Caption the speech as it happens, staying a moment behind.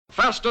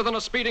Faster than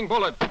a speeding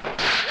bullet.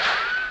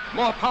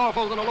 More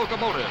powerful than a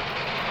locomotive.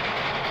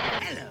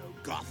 Hello,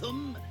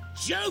 Gotham.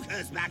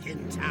 Joker's back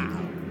in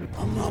town.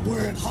 I'm not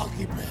wearing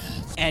hockey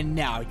pads. And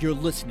now you're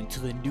listening to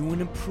the new and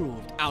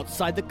improved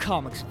Outside the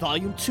Comics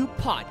Volume 2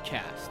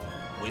 podcast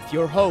with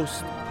your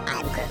host,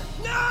 I'm Groot.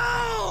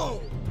 No!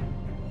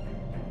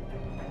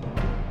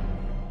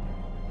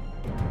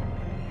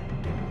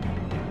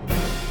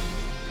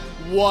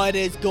 What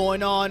is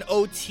going on,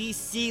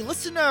 OTC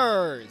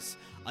listeners?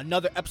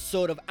 Another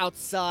episode of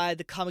Outside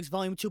the Comics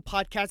Volume 2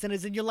 podcast and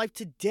is in your life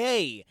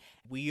today.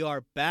 We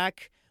are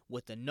back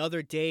with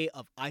another day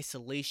of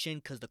isolation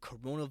because the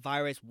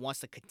coronavirus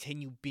wants to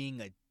continue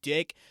being a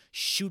dick,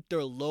 shoot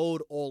their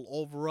load all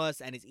over us,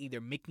 and is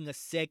either making us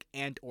sick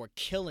and or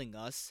killing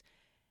us.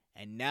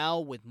 And now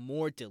with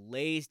more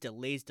delays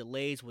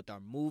with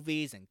our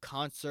movies and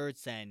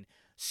concerts and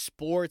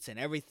sports and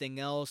everything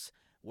else,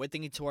 we're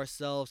thinking to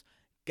ourselves,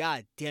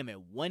 God damn it,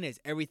 when is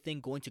everything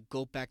going to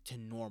go back to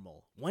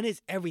normal? When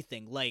is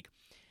everything, like,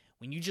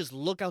 when you just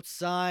look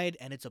outside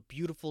and it's a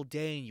beautiful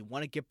day and you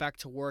want to get back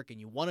to work and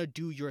you want to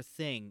do your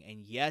thing,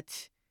 and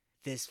yet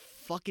this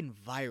fucking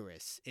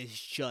virus is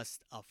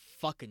just a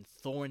fucking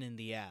thorn in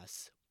the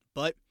ass.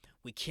 But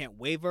we can't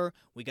waver,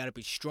 we gotta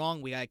be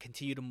strong, we gotta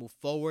continue to move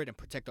forward and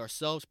protect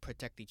ourselves,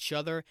 protect each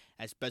other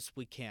as best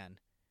we can.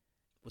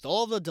 With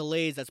all the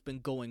delays that's been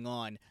going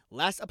on,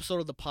 last episode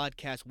of the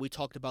podcast we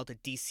talked about the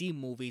DC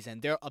movies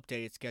and their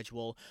updated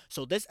schedule,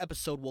 so this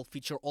episode will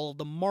feature all of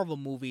the Marvel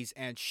movies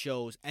and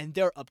shows and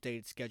their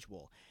updated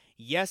schedule.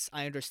 Yes,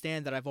 I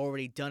understand that I've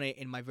already done it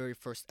in my very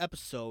first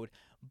episode,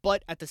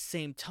 but at the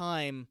same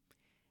time,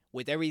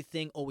 with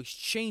everything always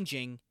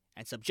changing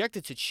and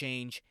subjected to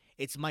change,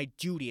 it's my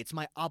duty, it's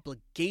my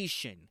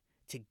obligation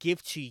to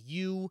give to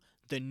you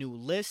the new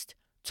list,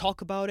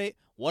 talk about it,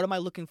 what am I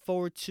looking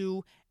forward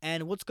to,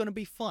 and what's going to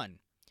be fun.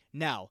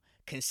 Now,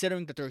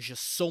 considering that there's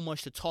just so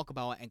much to talk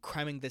about and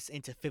cramming this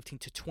into 15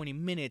 to 20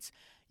 minutes,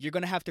 you're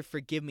going to have to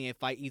forgive me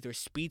if I either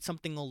speed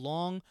something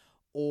along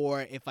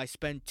or if I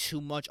spend too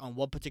much on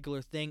one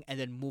particular thing and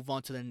then move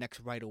on to the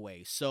next right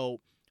away.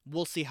 So,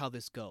 we'll see how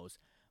this goes.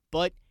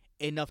 But,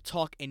 enough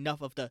talk,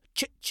 enough of the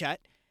chit-chat.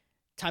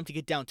 Time to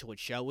get down to it,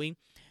 shall we?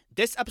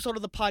 This episode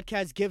of the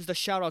podcast gives the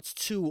shoutouts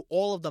to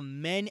all of the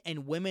men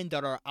and women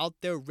that are out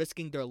there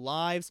risking their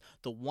lives,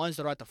 the ones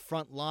that are at the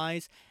front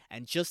lines,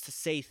 and just to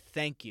say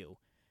thank you.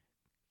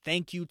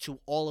 Thank you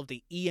to all of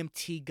the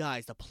EMT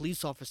guys, the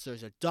police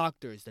officers, the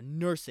doctors, the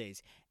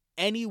nurses,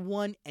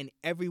 anyone and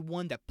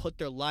everyone that put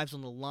their lives on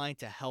the line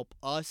to help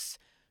us,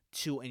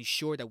 to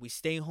ensure that we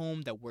stay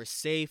home, that we're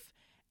safe,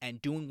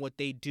 and doing what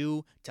they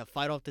do to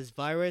fight off this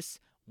virus.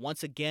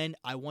 Once again,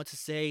 I want to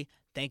say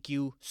thank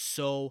you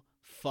so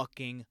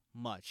fucking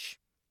much.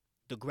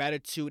 The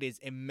gratitude is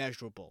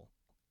immeasurable,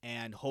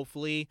 and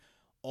hopefully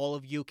all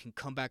of you can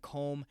come back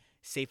home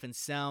safe and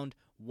sound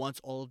once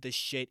all of this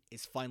shit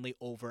is finally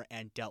over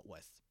and dealt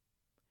with.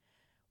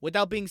 With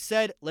that being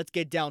said, let's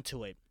get down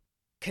to it.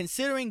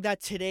 Considering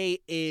that today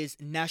is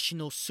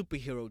National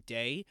Superhero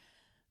Day,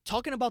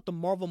 talking about the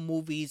Marvel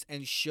movies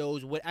and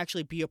shows would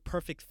actually be a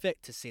perfect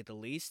fit, to say the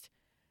least.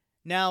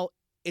 Now,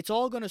 it's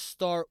all going to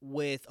start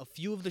with a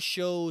few of the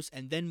shows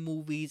and then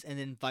movies and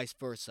then vice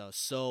versa.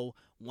 So,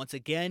 once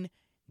again,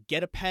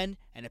 get a pen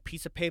and a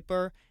piece of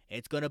paper.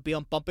 It's going to be a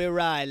bumpy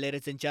ride,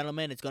 ladies and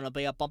gentlemen. It's going to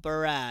be a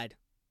bumper ride.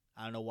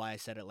 I don't know why I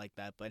said it like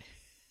that, but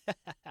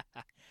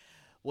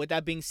with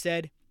that being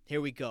said, here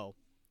we go.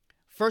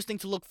 First thing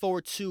to look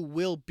forward to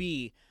will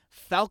be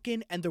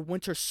Falcon and the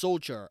Winter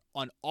Soldier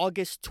on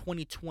August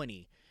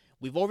 2020.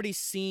 We've already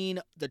seen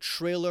the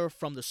trailer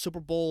from the Super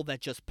Bowl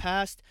that just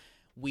passed.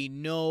 We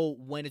know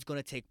when it's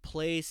going to take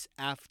place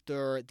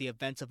after the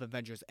events of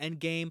Avengers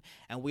Endgame,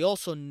 and we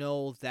also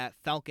know that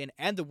Falcon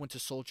and the Winter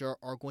Soldier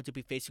are going to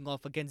be facing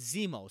off against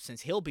Zemo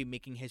since he'll be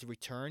making his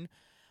return.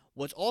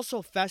 What's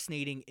also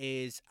fascinating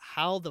is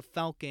how the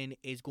Falcon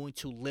is going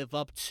to live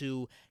up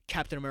to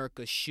Captain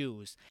America's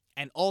shoes,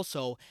 and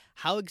also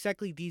how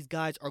exactly these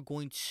guys are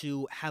going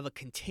to have a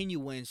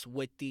continuance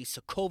with the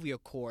Sokovia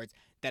Accords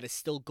that is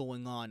still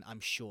going on,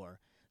 I'm sure.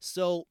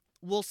 So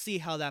we'll see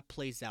how that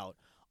plays out.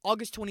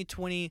 August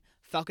 2020,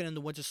 Falcon and the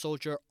Winter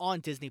Soldier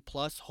on Disney+.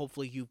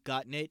 Hopefully you've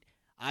gotten it.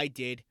 I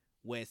did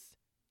with,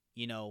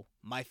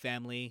 my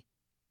family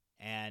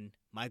and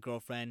my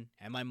girlfriend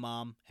and my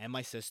mom and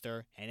my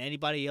sister and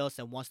anybody else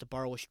that wants to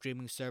borrow a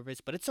streaming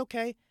service. But it's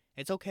okay.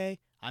 It's okay.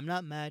 I'm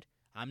not mad.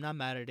 I'm not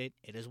mad at it.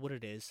 It is what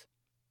it is.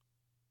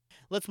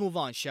 Let's move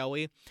on, shall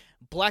we?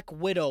 Black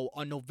Widow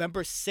on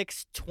November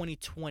 6,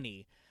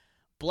 2020.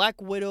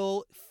 Black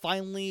Widow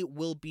finally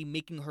will be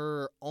making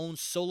her own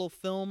solo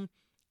film,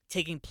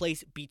 taking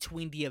place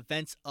between the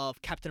events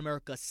of Captain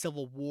America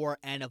Civil War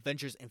and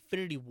Avengers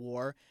Infinity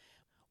War.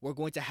 We're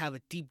going to have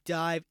a deep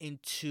dive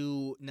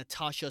into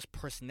Natasha's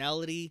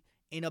personality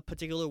in a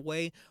particular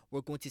way.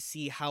 We're going to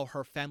see how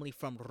her family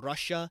from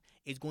Russia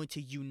is going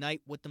to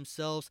unite with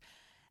themselves.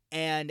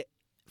 And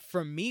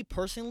for me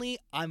personally,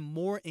 I'm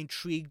more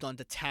intrigued on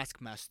the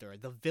Taskmaster,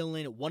 the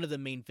villain, one of the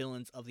main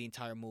villains of the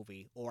entire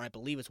movie, or I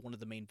believe it's one of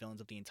the main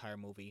villains of the entire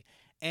movie.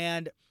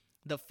 And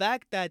The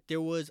fact that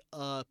there was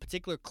a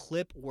particular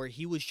clip where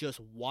he was just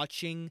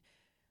watching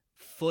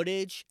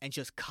footage and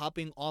just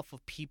copying off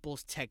of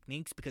people's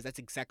techniques, because that's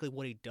exactly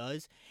what he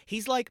does.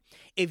 He's like,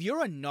 if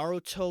you're a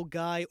Naruto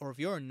guy or if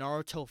you're a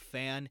Naruto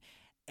fan,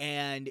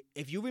 and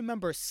if you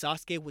remember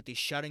Sasuke with the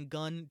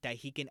Sharingan that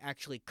he can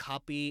actually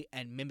copy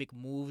and mimic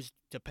moves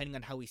depending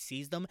on how he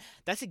sees them,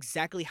 that's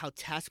exactly how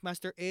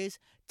Taskmaster is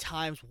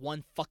times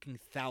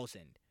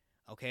 1,000.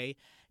 Okay?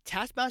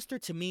 Taskmaster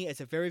to me is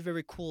a very,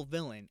 very cool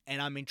villain,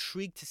 and I'm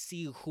intrigued to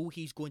see who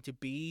he's going to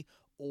be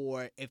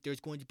or if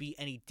there's going to be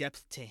any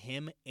depth to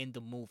him in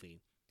the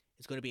movie.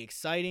 It's going to be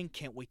exciting.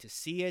 Can't wait to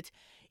see it,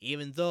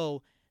 even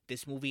though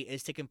this movie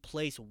is taking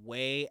place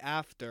way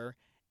after,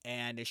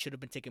 and it should have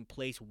been taking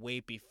place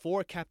way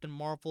before Captain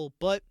Marvel,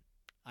 but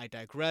I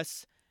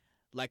digress.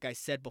 Like I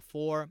said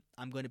before,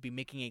 I'm going to be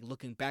making a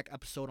looking back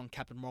episode on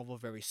Captain Marvel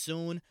very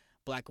soon.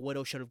 Black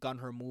Widow should have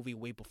gotten her movie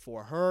way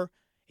before her.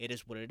 It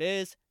is what it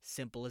is.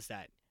 Simple as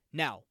that.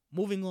 Now,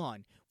 moving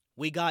on.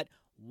 We got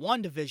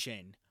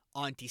WandaVision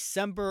on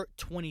December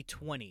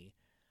 2020.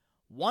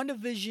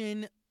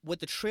 WandaVision, when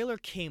the trailer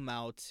came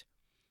out,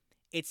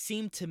 it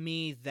seemed to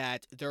me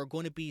that there are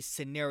going to be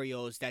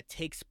scenarios that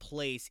takes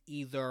place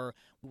either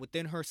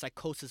within her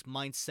psychosis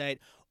mindset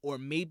or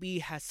maybe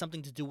has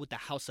something to do with the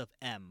House of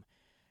M.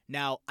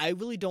 Now, I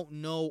really don't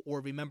know or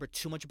remember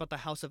too much about the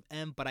House of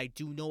M, but I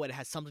do know it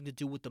has something to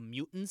do with the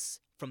mutants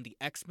from the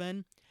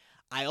X-Men.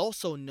 I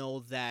also know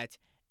that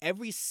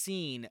every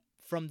scene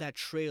from that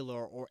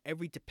trailer or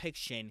every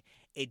depiction,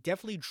 it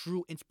definitely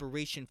drew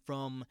inspiration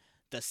from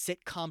the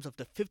sitcoms of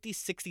the 50s,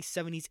 60s,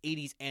 70s,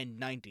 80s, and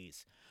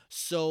 90s.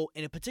 So,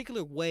 in a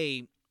particular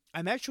way,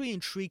 I'm actually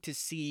intrigued to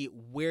see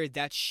where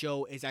that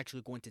show is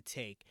actually going to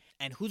take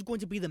and who's going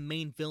to be the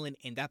main villain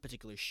in that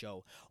particular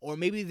show. Or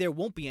maybe there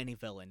won't be any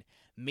villain.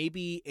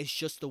 Maybe it's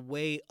just a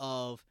way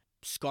of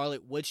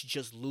Scarlet Witch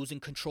just losing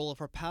control of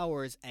her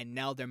powers and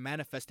now they're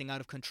manifesting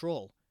out of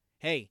control.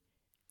 Hey,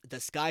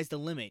 the sky's the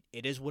limit.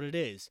 It is what it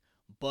is.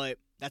 But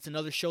that's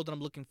another show that I'm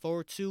looking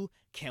forward to.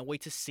 Can't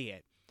wait to see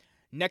it.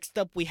 Next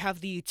up, we have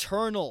The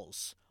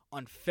Eternals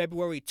on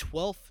February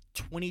 12th,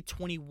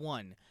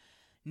 2021.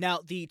 Now,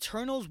 The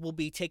Eternals will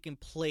be taking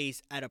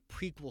place at a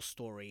prequel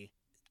story.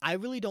 I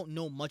really don't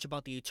know much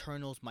about The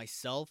Eternals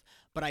myself,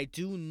 but I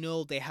do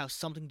know they have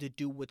something to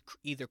do with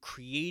either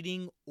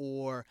creating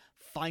or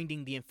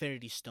finding the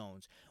Infinity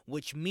Stones,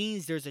 which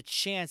means there's a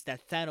chance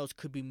that Thanos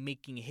could be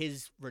making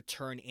his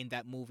return in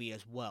that movie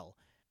as well.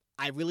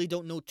 I really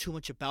don't know too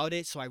much about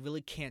it, so I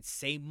really can't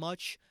say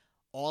much.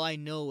 All I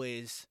know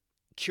is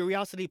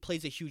curiosity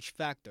plays a huge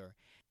factor,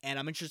 and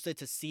I'm interested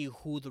to see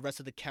who the rest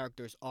of the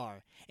characters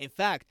are. In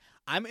fact,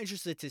 I'm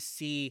interested to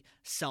see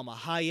Salma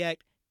Hayek,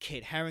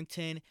 Kit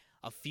Harington,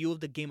 a few of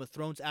the Game of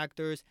Thrones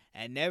actors,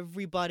 and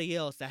everybody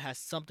else that has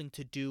something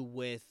to do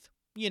with,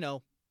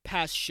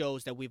 past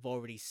shows that we've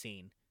already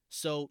seen.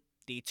 So,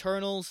 The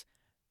Eternals,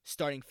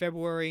 starting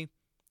February,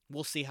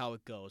 we'll see how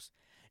it goes.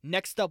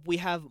 Next up, we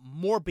have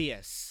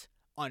Morbius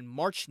on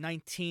March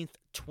 19th,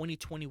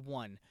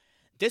 2021.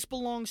 This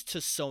belongs to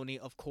Sony,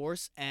 of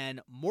course,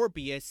 and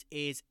Morbius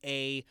is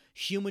a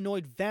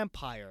humanoid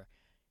vampire.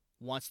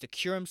 Wants to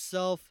cure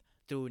himself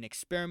through an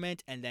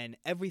experiment, and then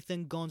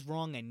everything goes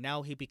wrong, and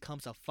now he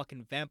becomes a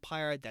fucking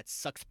vampire that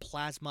sucks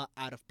plasma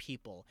out of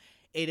people.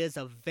 It is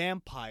a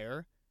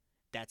vampire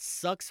that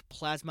sucks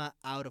plasma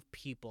out of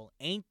people.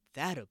 Ain't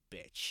that a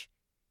bitch?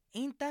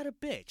 Ain't that a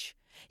bitch?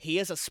 He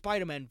is a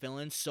Spider-Man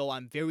villain, so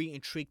I'm very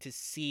intrigued to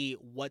see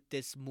what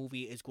this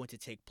movie is going to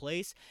take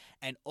place.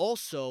 And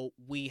also,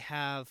 we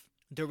have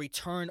the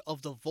return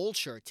of the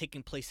Vulture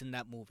taking place in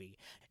that movie.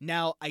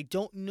 Now, I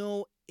don't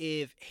know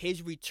if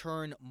his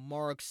return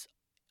marks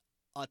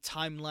a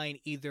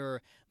timeline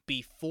either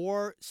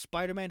before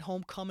Spider-Man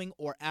Homecoming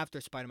or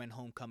after Spider-Man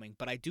Homecoming,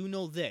 but I do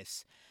know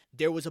this.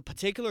 There was a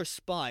particular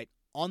spot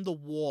on the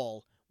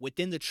wall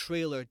within the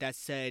trailer that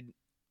said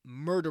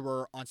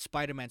murderer on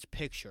Spider-Man's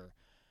picture.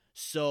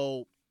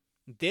 So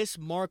this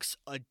marks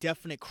a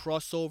definite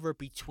crossover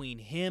between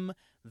him,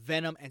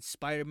 Venom, and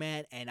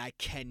Spider-Man, and I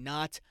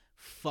cannot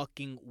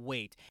fucking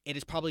wait. It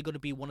is probably going to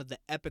be one of the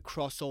epic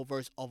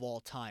crossovers of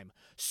all time.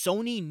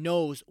 Sony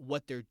knows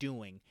what they're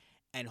doing,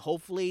 and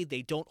hopefully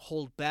they don't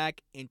hold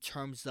back in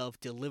terms of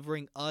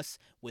delivering us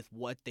with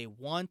what they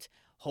want.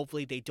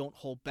 Hopefully they don't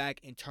hold back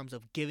in terms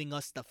of giving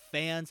us, the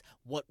fans,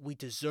 what we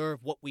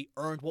deserve, what we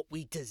earned, what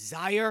we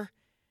desire.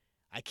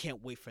 I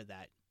can't wait for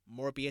that.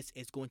 Morbius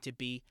is going to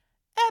be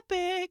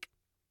epic.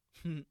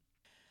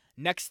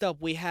 Next up,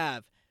 we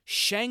have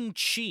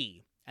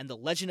Shang-Chi and the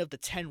Legend of the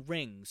Ten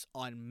Rings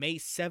on May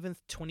 7th,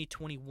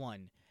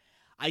 2021.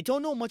 I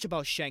don't know much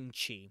about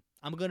Shang-Chi.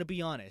 I'm going to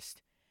be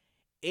honest.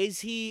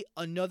 Is he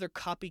another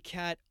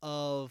copycat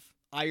of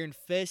Iron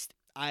Fist?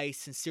 I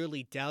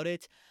sincerely doubt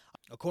it.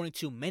 According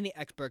to many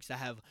experts that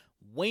have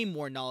way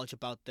more knowledge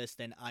about this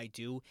than I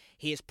do,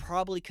 he is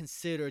probably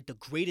considered the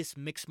greatest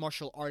mixed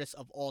martial artist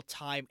of all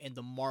time in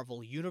the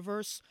Marvel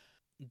Universe.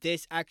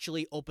 This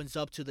actually opens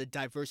up to the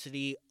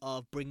diversity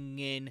of bringing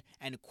in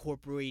and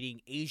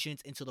incorporating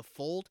Asians into the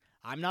fold.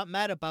 I'm not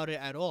mad about it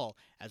at all.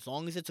 As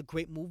long as it's a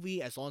great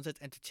movie, as long as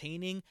it's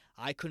entertaining,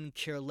 I couldn't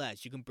care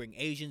less. You can bring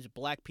Asians,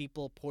 black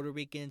people, Puerto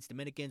Ricans,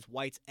 Dominicans,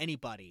 whites,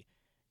 anybody.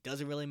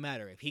 Doesn't really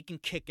matter. If he can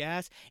kick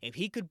ass, if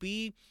he could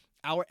be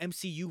our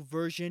MCU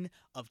version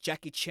of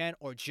Jackie Chan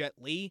or Jet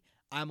Li,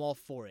 I'm all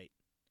for it.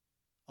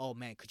 Oh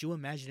man, could you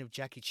imagine if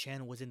Jackie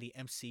Chan was in the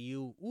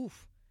MCU?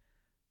 Oof.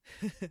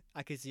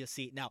 I can just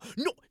see it now.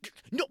 No,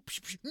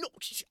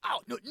 ow,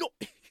 no.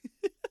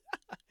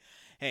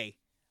 Hey,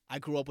 I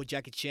grew up with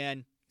Jackie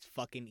Chan.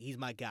 He's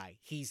my guy.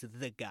 He's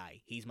the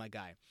guy. He's my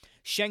guy.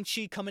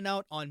 Shang-Chi coming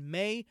out on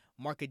May.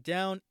 Mark it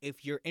down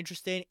if you're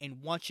interested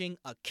in watching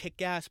a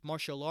kick-ass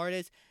martial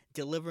artist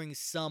delivering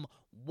some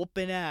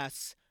whooping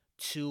ass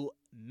to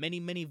many,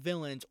 many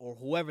villains or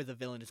whoever the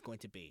villain is going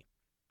to be.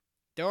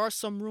 There are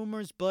some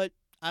rumors, but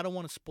I don't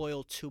want to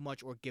spoil too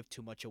much or give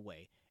too much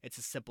away. It's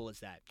as simple as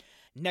that.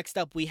 Next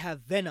up, we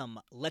have Venom,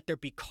 Let There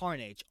Be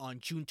Carnage on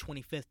June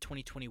 25th,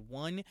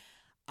 2021.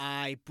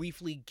 I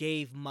briefly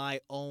gave my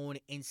own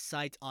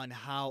insight on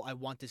how I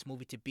want this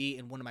movie to be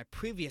in one of my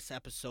previous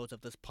episodes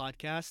of this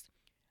podcast.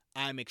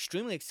 I'm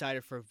extremely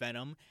excited for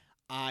Venom.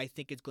 I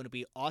think it's going to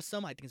be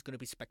awesome. I think it's going to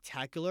be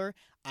spectacular.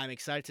 I'm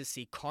excited to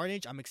see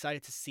Carnage. I'm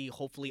excited to see,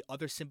 hopefully,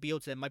 other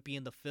symbiotes that might be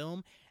in the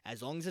film.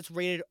 As long as it's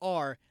rated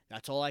R,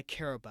 that's all I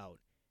care about.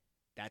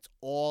 That's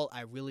all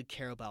I really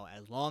care about.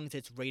 As long as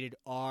it's rated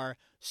R,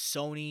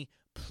 Sony,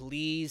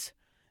 please.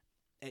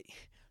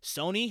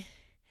 Sony,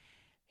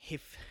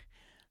 if...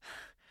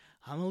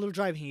 I'm a little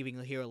dry heaving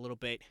here a little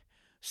bit.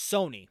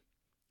 Sony,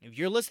 if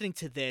you're listening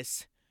to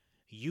this,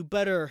 you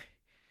better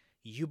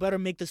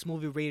make this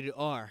movie rated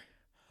R,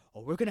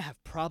 or we're gonna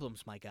have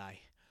problems, my guy.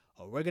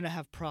 Or we're gonna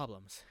have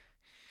problems.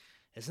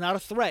 It's not a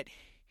threat.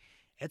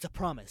 It's a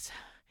promise.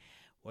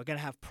 We're gonna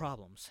have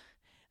problems.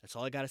 That's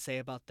all I gotta say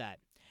about that.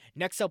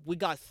 Next up, we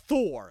got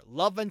Thor,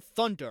 Love and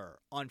Thunder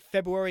on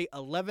February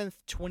 11th,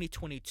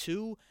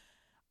 2022.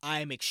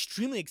 I'm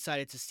extremely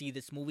excited to see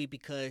this movie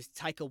because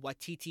Taika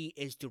Waititi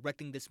is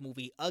directing this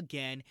movie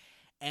again.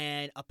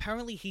 And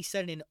apparently he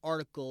said in an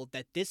article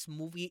that this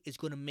movie is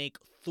going to make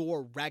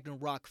Thor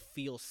Ragnarok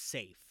feel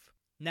safe.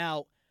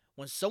 Now,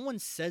 when someone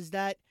says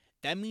that,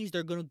 that means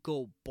they're going to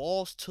go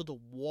balls to the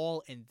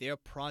wall in their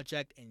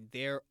project, in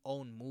their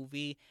own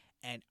movie.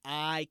 And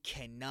I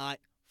cannot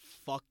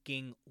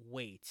fucking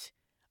wait.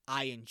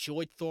 I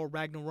enjoyed Thor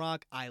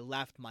Ragnarok. I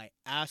laughed my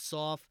ass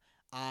off.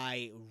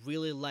 I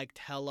really liked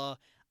Hela.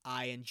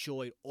 I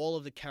enjoyed all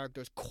of the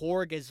characters.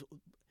 Korg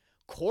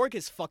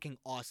is fucking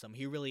awesome.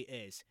 He really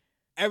is.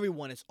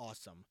 Everyone is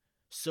awesome.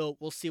 So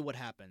we'll see what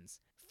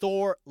happens.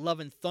 Thor, Love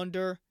and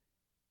Thunder,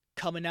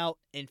 coming out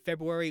in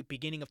February,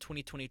 beginning of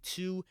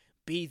 2022.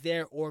 Be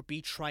there or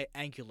be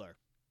triangular.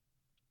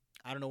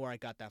 I don't know where I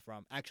got that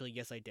from. Actually,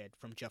 yes I did.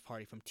 From Jeff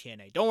Hardy from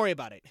TNA. Don't worry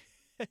about it.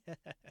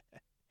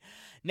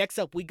 Next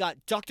up, we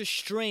got Doctor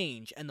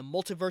Strange and the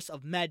Multiverse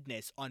of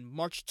Madness on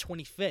March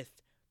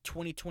 25th,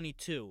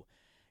 2022.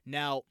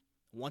 Now,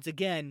 once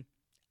again,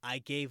 I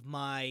gave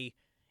my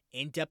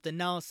in-depth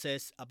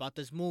analysis about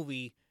this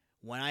movie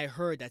when I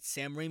heard that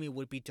Sam Raimi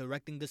would be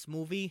directing this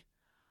movie.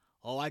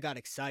 Oh, I got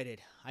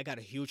excited. I got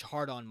a huge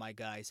heart on, my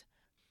guys.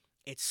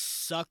 It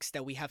sucks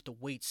that we have to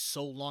wait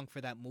so long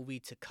for that movie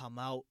to come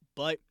out,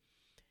 but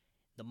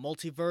the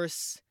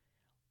multiverse,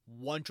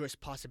 wondrous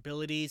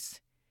possibilities.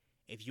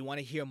 If you want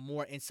to hear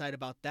more insight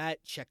about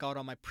that, check out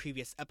on my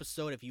previous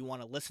episode if you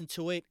want to listen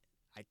to it.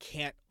 I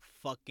can't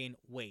fucking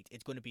wait.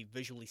 It's going to be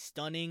visually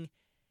stunning.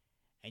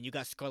 And you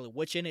got Scarlet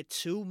Witch in it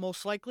too,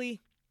 most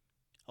likely.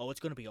 Oh, it's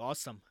going to be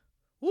awesome.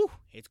 Woo!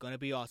 It's going to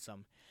be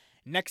awesome.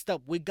 Next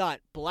up, we got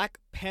Black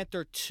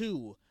Panther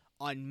 2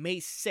 on May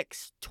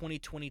 6,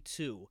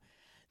 2022.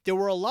 There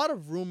were a lot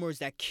of rumors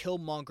that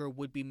Killmonger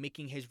would be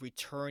making his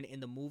return in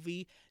the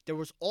movie. There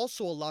was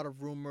also a lot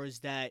of rumors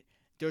that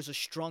there's a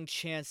strong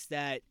chance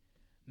that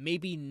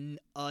maybe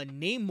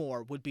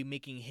Namor would be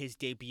making his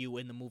debut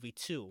in the movie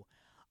too.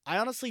 I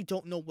honestly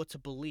don't know what to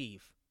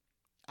believe.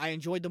 I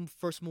enjoyed the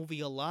first movie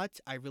a lot.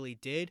 I really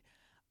did.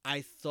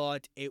 I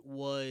thought it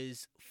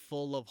was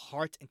full of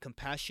heart and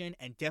compassion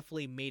and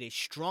definitely made a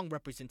strong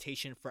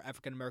representation for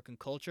African American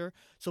culture.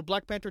 So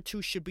Black Panther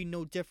 2 should be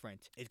no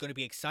different. It's going to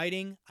be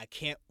exciting. I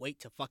can't wait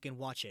to fucking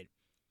watch it.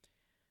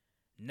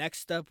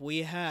 Next up,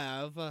 we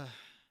have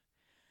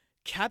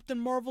Captain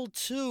Marvel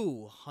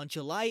 2 on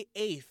July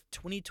 8th,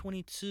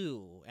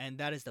 2022. And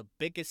that is the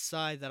biggest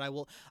sigh that I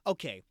will...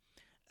 Okay,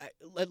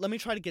 let me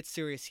try to get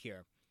serious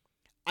here.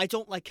 I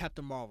don't like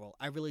Captain Marvel.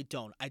 I really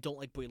don't. I don't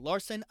like Brie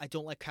Larson. I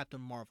don't like Captain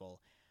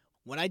Marvel.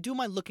 When I do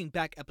my looking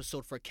back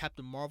episode for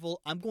Captain Marvel,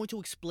 I'm going to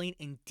explain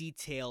in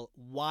detail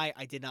why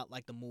I did not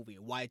like the movie,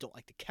 why I don't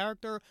like the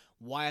character,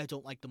 why I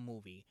don't like the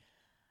movie.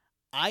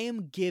 I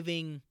am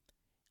giving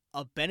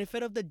a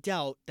benefit of the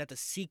doubt that the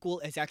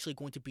sequel is actually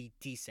going to be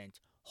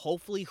decent.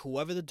 Hopefully,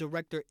 whoever the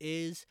director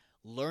is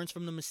learns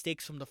from the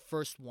mistakes from the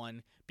first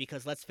one,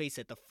 because let's face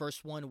it, the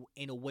first one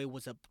in a way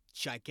was a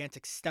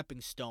gigantic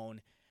stepping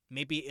stone.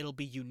 Maybe it'll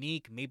be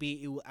unique.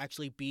 Maybe it will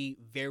actually be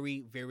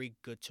very, very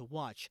good to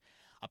watch.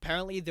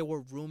 Apparently, there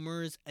were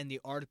rumors in the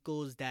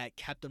articles that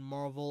Captain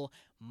Marvel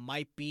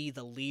might be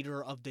the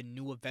leader of the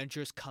new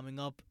Avengers coming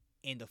up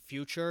in the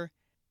future,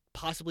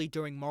 possibly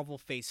during Marvel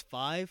Phase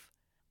 5.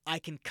 I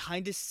can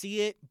kind of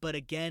see it, but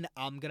again,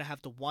 I'm going to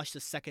have to watch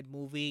the second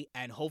movie,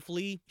 and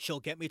hopefully she'll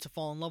get me to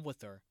fall in love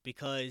with her,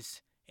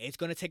 because it's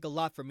going to take a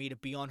lot for me to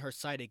be on her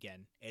side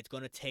again. It's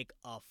going to take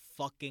a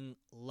fucking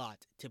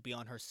lot to be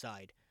on her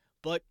side,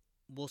 but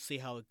we'll see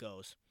how it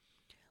goes.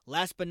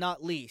 Last but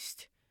not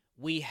least,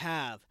 we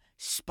have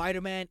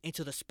Spider-Man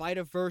Into the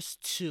Spider-Verse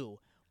 2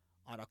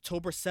 on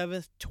October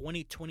 7th,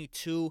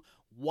 2022.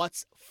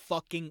 What's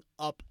fucking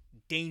up,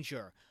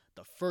 Danger?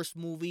 The first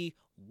movie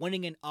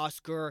winning an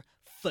Oscar,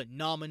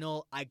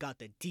 phenomenal. I got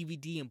the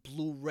DVD and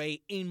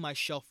Blu-ray in my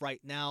shelf right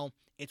now.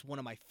 It's one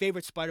of my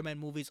favorite Spider-Man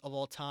movies of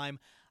all time.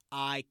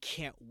 I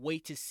can't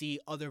wait to see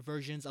other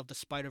versions of the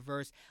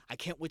Spider-Verse. I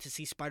can't wait to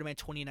see Spider-Man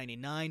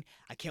 2099.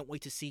 I can't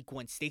wait to see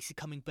Gwen Stacy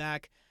coming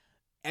back.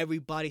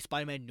 Everybody,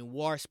 Spider-Man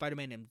Noir,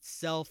 Spider-Man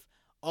himself.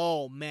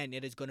 Oh man,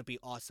 it is going to be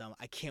awesome.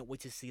 I can't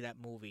wait to see that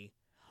movie.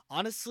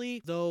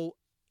 Honestly, though,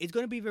 it's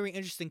going to be very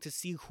interesting to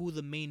see who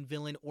the main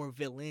villain or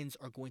villains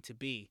are going to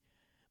be.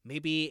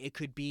 Maybe it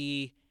could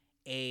be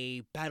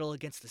a battle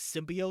against the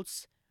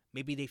symbiotes.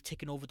 Maybe they've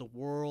taken over the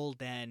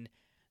world and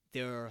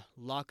they're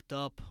locked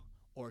up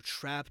or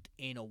trapped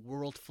in a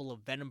world full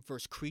of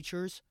Venomverse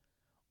creatures.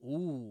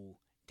 Ooh,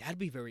 that'd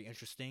be very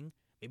interesting.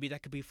 Maybe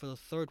that could be for the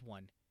third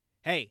one.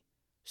 Hey,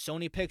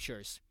 Sony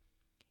Pictures,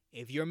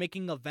 if you're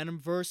making a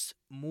Venomverse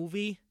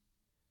movie,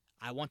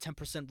 I want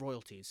 10%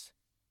 royalties.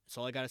 That's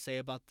all I gotta say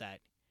about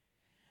that.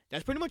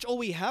 That's pretty much all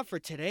we have for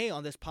today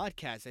on this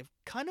podcast. It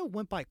kind of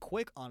went by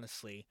quick,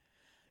 honestly.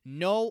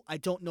 No, I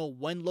don't know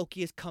when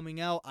Loki is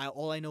coming out.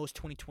 All I know is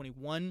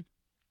 2021.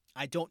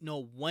 I don't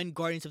know when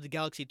Guardians of the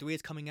Galaxy 3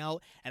 is coming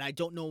out. And I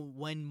don't know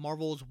when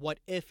Marvel's What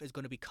If is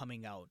going to be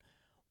coming out.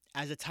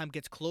 As the time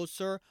gets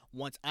closer,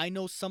 once I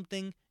know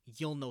something,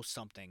 you'll know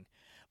something.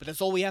 But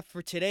that's all we have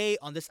for today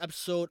on this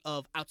episode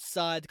of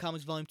Outside the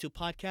Comics Volume 2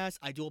 podcast.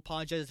 I do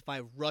apologize if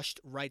I rushed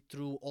right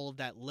through all of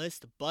that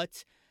list.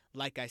 But,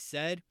 like I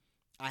said,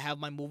 I have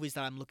my movies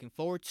that I'm looking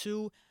forward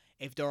to.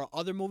 If there are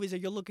other movies that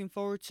you're looking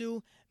forward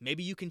to,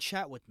 maybe you can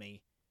chat with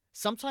me.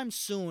 Sometime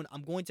soon,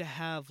 I'm going to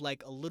have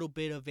like a little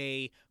bit of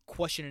a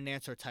question and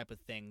answer type of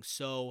thing.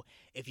 So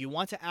if you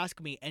want to ask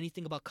me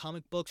anything about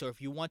comic books, or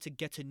if you want to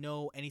get to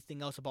know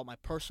anything else about my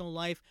personal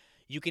life,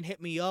 you can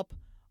hit me up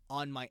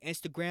on my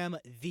Instagram,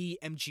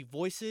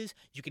 TheMGVoices.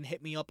 You can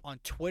hit me up on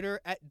Twitter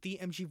at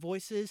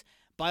TheMGVoices.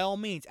 By all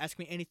means, ask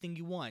me anything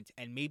you want,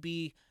 and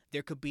maybe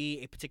there could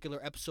be a particular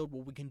episode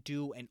where we can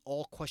do an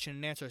all question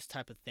and answers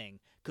type of thing.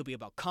 Could be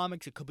about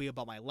comics, it could be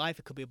about my life,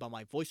 it could be about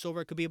my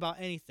voiceover, it could be about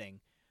anything.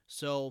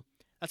 So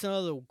that's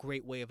another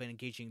great way of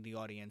engaging the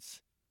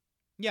audience.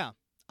 Yeah,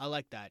 I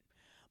like that.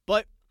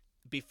 But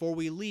before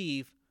we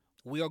leave,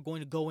 we are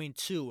going to go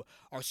into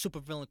our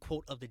supervillain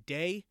quote of the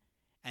day,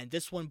 and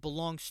this one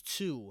belongs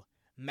to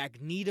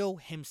Magneto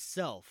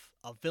himself,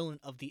 a villain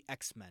of the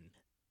X-Men.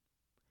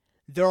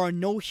 There are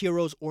no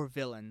heroes or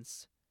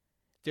villains.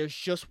 There's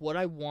just what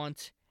I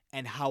want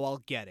and how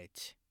I'll get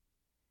it.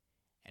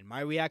 And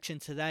my reaction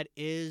to that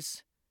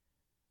is,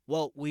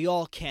 well, we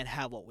all can't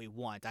have what we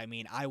want. I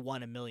mean, I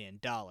want $1 million,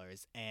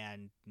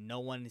 and no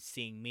one is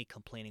seeing me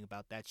complaining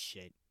about that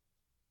shit.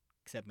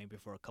 Except maybe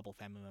for a couple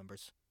family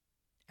members,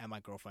 and my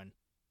girlfriend,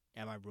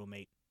 and my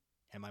roommate,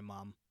 and my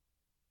mom,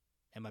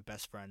 and my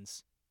best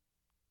friends.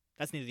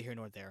 That's neither here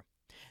nor there.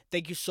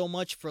 Thank you so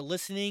much for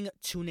listening.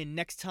 Tune in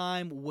next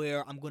time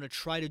where I'm going to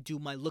try to do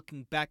my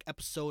looking back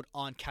episode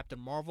on Captain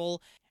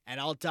Marvel. And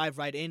I'll dive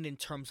right in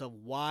terms of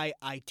why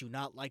I do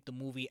not like the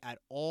movie at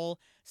all.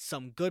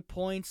 Some good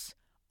points,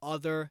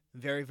 other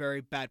very,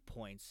 very bad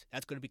points.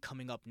 That's going to be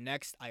coming up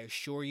next, I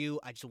assure you.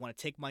 I just want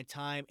to take my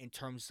time in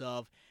terms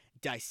of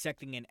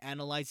dissecting and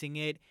analyzing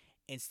it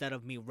instead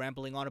of me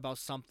rambling on about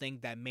something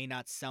that may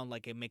not sound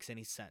like it makes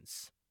any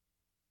sense.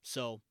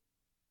 So,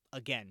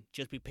 again,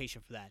 just be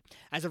patient for that.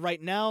 As of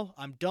right now,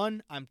 I'm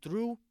done. I'm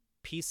through.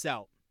 Peace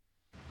out.